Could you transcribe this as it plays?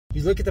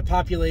You look at the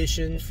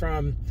population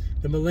from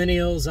the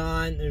millennials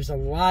on, there's a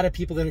lot of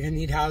people that are going to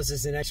need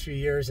houses in the next few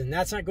years, and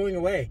that's not going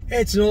away.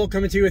 Hey, it's Noel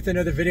coming to you with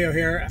another video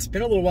here. It's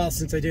been a little while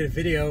since I did a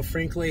video.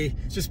 Frankly,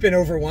 it's just been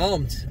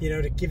overwhelmed.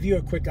 To give you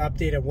a quick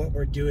update of what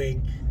we're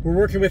doing. We're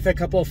working with a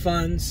couple of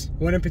funds,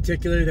 one in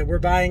particular that we're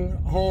buying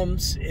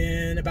homes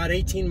in about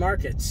 18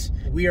 markets.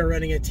 We are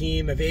running a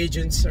team of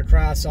agents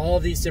across all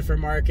of these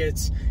different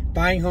markets,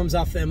 buying homes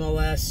off the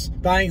MLS,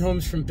 buying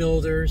homes from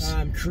builders,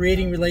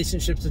 creating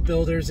relationships with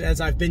builders,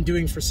 as I've been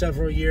doing for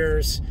several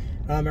years,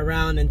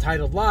 around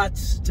entitled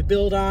lots to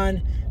build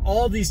on,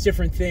 all these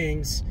different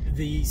things.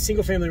 The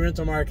single family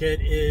rental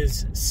market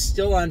is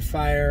still on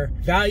fire.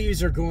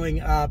 Values are going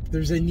up.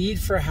 There's a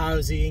need for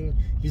housing.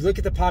 You look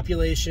at the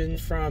population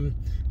from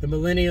the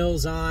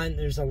millennials on,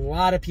 there's a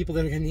lot of people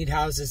that are going to need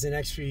houses in the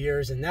next few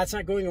years, and that's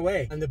not going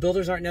away. And the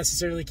builders aren't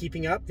necessarily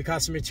keeping up. The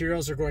cost of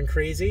materials are going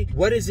crazy.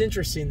 What is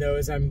interesting though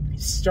is I'm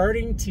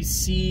starting to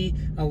see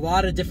a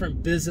lot of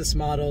different business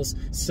models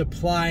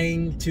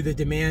supplying to the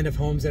demand of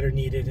homes that are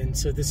needed. And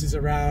so this is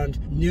around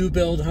new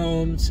build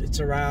homes.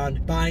 It's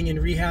around buying and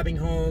rehabbing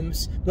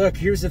homes. Look,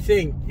 here's the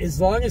thing. As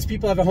long as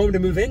people have a home to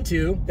move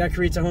into, that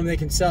creates a home they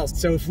can sell.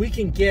 So if we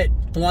can get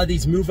a lot of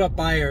these move up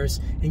buyers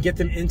and get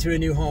them into a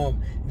new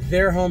home,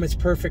 their home is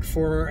perfect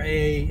for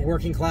a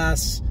working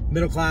class,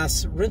 middle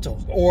class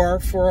rental,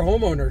 or for a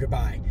homeowner to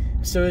buy.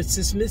 So it's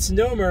this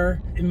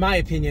misnomer, in my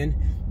opinion,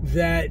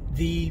 that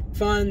the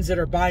funds that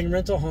are buying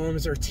rental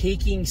homes are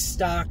taking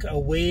stock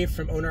away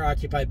from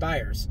owner-occupied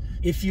buyers.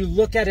 If you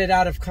look at it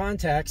out of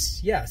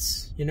context,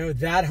 yes,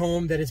 that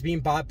home that is being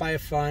bought by a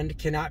fund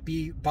cannot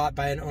be bought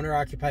by an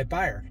owner-occupied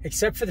buyer,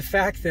 except for the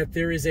fact that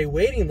there is a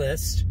waiting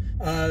list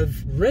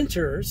of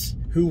renters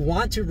who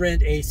want to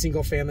rent a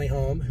single family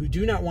home, who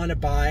do not want to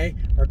buy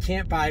or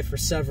can't buy for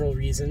several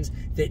reasons,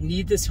 that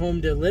need this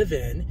home to live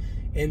in,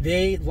 and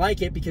they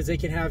like it because they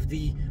can have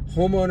the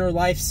homeowner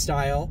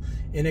lifestyle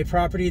in a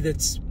property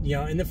that's,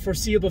 in the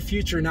foreseeable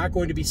future not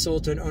going to be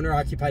sold to an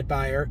owner-occupied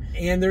buyer.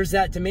 And there's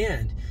that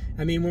demand.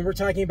 I mean, when we're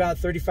talking about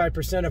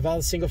 35% of all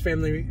the single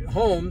family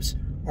homes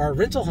are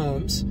rental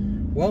homes,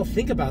 well,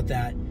 think about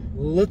that.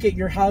 Look at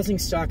your housing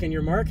stock in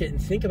your market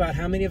and think about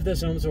how many of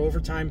those homes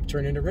over time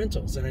turn into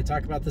rentals. And I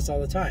talk about this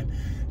all the time.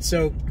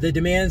 So the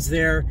demand's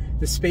there,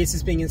 the space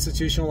is being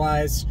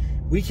institutionalized.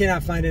 We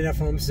cannot find enough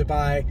homes to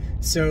buy.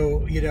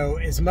 So,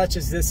 as much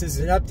as this is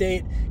an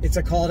update, it's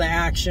a call to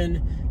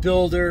action.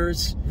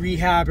 Builders,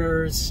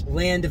 rehabbers,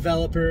 land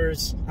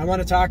developers, I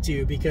want to talk to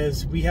you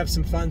because we have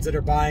some funds that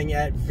are buying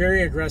at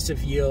very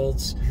aggressive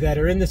yields, that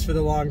are in this for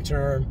the long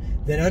term,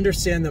 that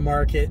understand the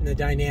market and the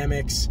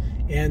dynamics,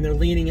 and they're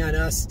leaning on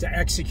us to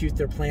execute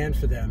their plan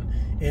for them.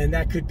 And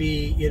that could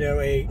be,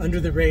 a under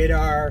the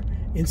radar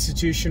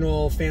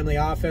institutional family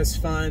office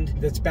fund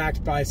that's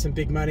backed by some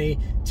big money,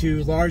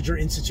 to larger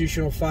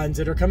institutional funds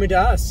that are coming to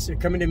us. They're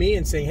coming to me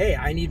and saying, hey,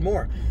 I need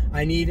more.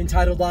 I need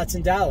entitled lots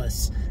in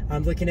Dallas.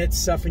 I'm looking at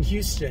stuff in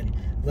Houston.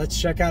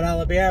 Let's check out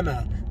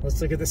Alabama. Let's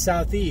look at the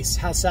Southeast.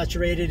 How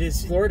saturated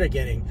is Florida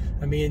getting?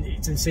 I mean,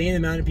 it's insane the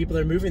amount of people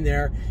that are moving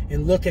there.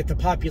 And look at the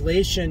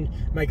population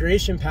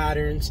migration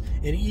patterns,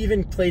 and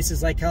even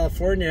places like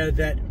California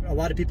that a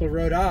lot of people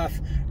wrote off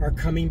are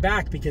coming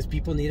back because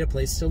people need a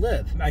place to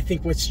live. I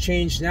think what's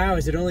changed now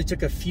is it only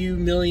took a few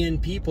million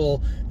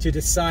people to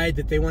decide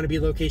that they want to be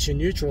location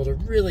neutral to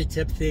really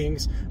tip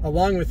things,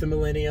 along with the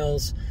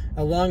millennials,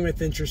 along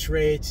with interest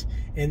rates.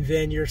 And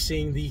then you're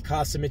seeing the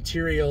cost of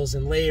materials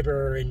and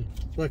labor, and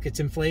look,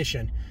 it's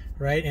inflation,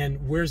 right?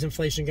 And where's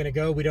inflation going to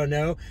go? We don't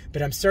know.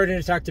 But I'm starting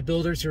to talk to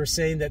builders who are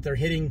saying that they're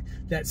hitting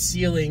that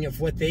ceiling of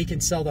what they can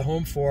sell the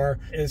home for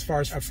as far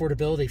as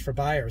affordability for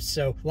buyers.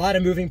 So a lot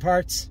of moving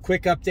parts.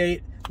 Quick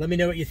update. Let me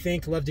know what you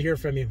think. Love to hear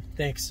from you.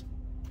 Thanks.